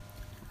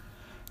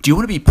Do you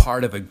want to be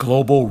part of a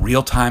global,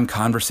 real-time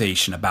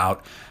conversation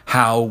about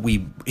how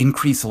we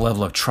increase the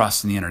level of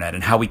trust in the internet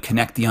and how we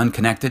connect the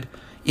unconnected?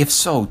 If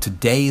so,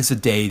 today is a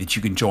day that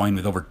you can join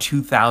with over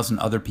 2,000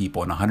 other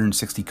people in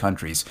 160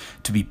 countries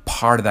to be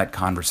part of that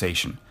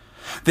conversation.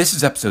 This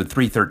is episode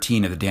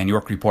 313 of the Dan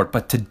York Report,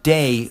 but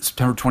today,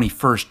 September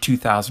 21st,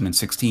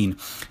 2016,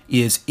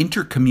 is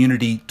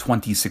InterCommunity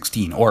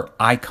 2016, or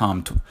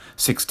ICOM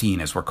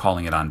 16, as we're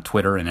calling it on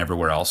Twitter and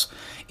everywhere else.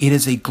 It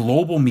is a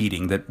global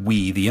meeting that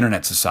we, the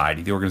Internet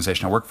Society, the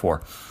organization I work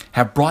for,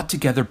 have brought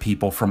together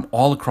people from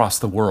all across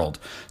the world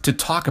to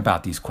talk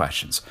about these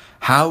questions.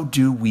 How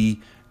do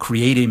we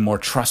create a more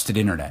trusted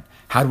internet?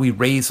 How do we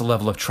raise the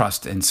level of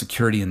trust and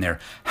security in there?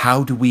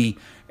 How do we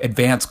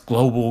advance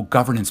global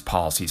governance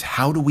policies?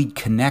 How do we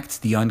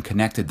connect the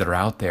unconnected that are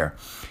out there?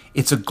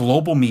 It's a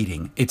global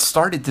meeting. It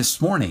started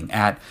this morning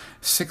at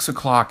 6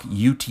 o'clock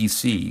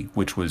UTC,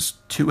 which was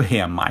 2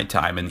 a.m. my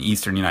time in the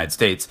eastern United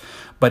States,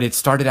 but it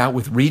started out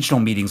with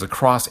regional meetings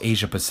across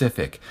Asia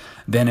Pacific.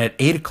 Then at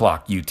 8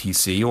 o'clock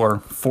UTC, or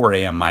 4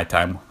 a.m. my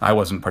time, I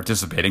wasn't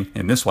participating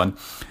in this one,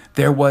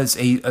 there was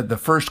the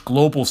first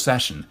global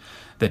session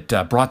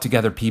that brought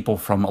together people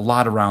from a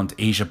lot around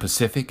Asia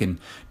Pacific and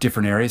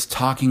different areas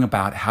talking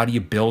about how do you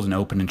build an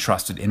open and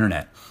trusted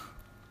internet?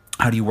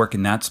 How do you work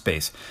in that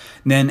space?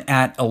 And then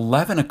at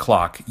 11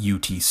 o'clock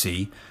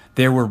UTC,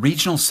 there were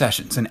regional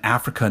sessions in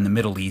Africa and the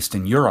Middle East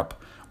and Europe,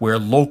 where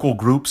local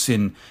groups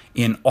in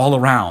all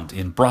around,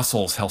 in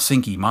Brussels,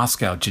 Helsinki,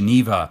 Moscow,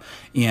 Geneva,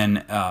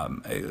 in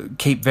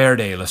Cape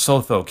Verde,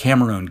 Lesotho,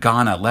 Cameroon,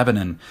 Ghana,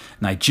 Lebanon,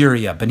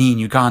 Nigeria, Benin,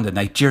 Uganda,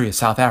 Nigeria,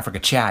 South Africa,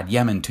 Chad,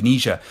 Yemen,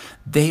 Tunisia,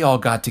 they all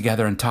got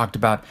together and talked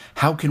about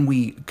how can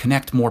we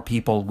connect more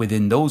people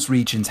within those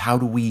regions, how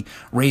do we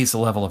raise the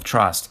level of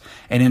trust.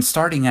 And then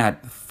starting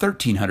at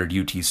 1300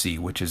 UTC,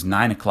 which is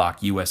 9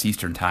 o'clock U.S.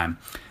 Eastern Time,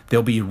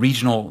 there'll be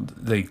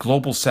the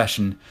global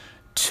session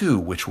 2,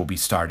 which will be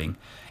starting.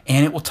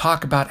 And it will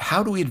talk about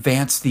how do we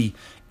advance the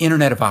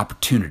Internet of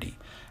Opportunity?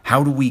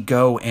 How do we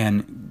go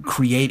and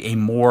create a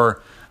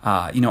more,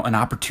 an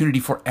opportunity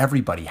for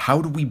everybody?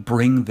 How do we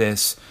bring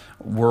this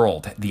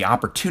world, the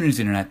opportunities of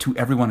the Internet, to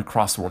everyone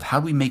across the world? How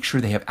do we make sure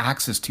they have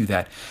access to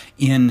that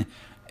in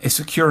a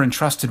secure and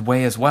trusted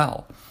way as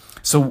well?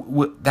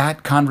 So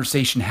that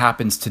conversation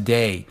happens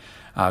today,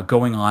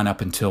 going on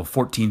up until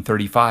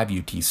 1435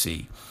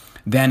 UTC.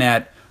 Then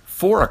at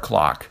 4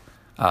 o'clock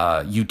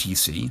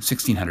UTC,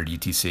 1600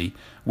 UTC,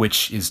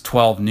 which is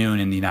 12 noon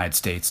in the United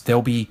States,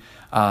 there'll be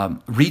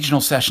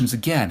regional sessions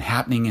again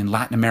happening in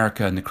Latin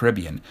America and the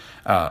Caribbean,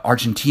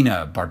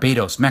 Argentina,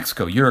 Barbados,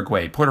 Mexico,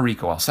 Uruguay, Puerto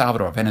Rico, El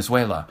Salvador,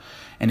 Venezuela,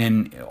 and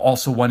then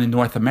also one in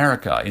North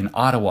America, in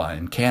Ottawa,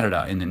 in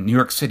Canada, in New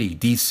York City,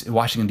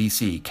 Washington,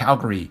 D.C.,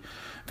 Calgary,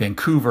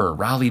 Vancouver,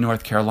 Raleigh,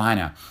 North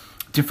Carolina.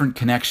 Different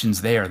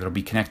connections there that'll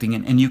be connecting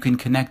in, and you can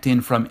connect in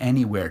from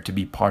anywhere to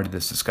be part of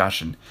this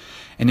discussion.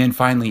 And then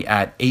finally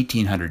at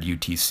 1800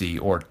 UTC,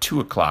 or 2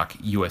 o'clock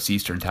U.S.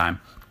 Eastern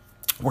Time,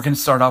 we're going to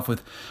start off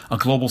with a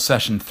global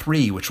session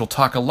 3, which will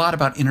talk a lot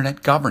about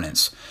internet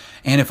governance.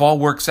 And if all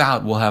works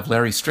out, we'll have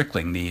Larry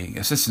Strickling, the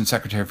Assistant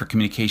Secretary for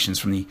Communications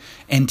from the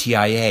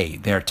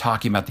NTIA. They're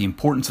talking about the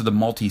importance of the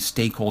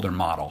multi-stakeholder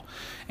model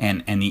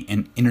and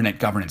internet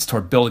governance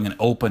toward building an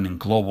open and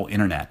global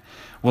internet.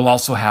 We'll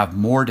also have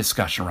more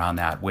discussion around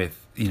that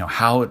with,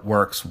 how it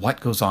works, what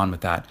goes on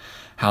with that,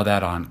 how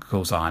that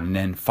goes on. And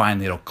then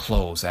finally, it'll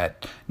close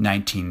at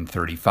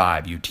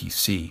 1935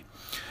 UTC.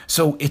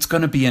 So it's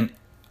going to be an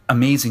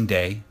amazing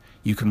day.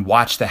 You can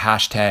watch the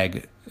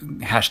hashtag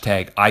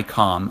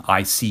ICOM,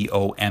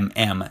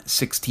 ICOMM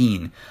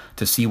 16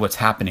 to see what's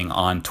happening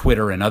on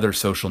Twitter and other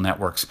social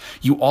networks.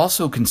 You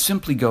also can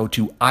simply go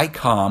to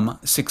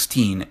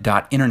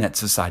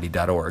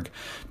icom16.internetsociety.org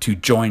to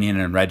join in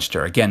and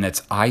register. Again,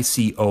 that's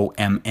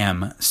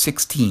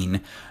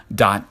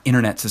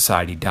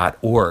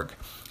ICOMM16.internetsociety.org.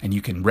 And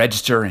you can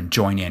register and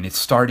join in. It's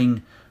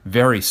starting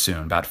very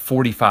soon, about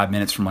 45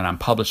 minutes from when I'm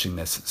publishing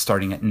this,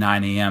 starting at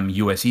 9 a.m.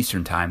 U.S.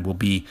 Eastern Time, will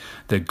be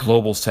the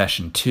global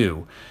session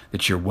 2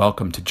 that you're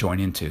welcome to join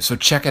into. So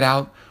check it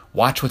out.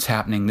 Watch what's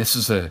happening. This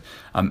is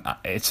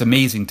it's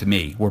amazing to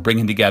me. We're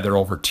bringing together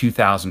over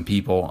 2,000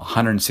 people,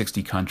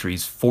 160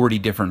 countries, 40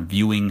 different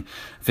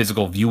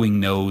physical viewing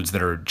nodes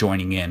that are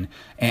joining in,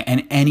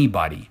 and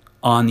anybody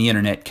on the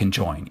internet can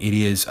join. It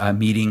is a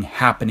meeting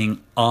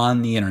happening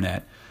on the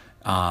internet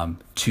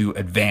to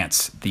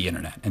advance the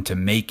internet and to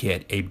make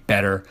it a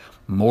better,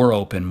 more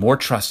open, more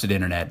trusted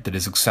internet that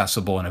is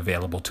accessible and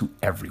available to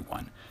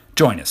everyone.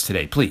 Join us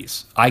today,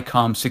 please.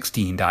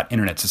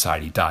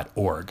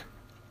 icom16.internetsociety.org.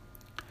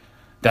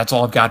 That's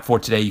all I've got for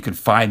today. You can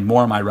find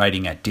more of my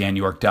writing at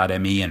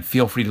danyork.me, and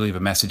feel free to leave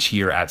a message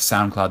here at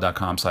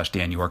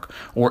soundcloud.com/danyork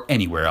or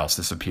anywhere else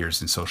this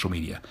appears in social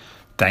media.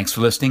 Thanks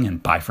for listening,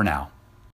 and bye for now.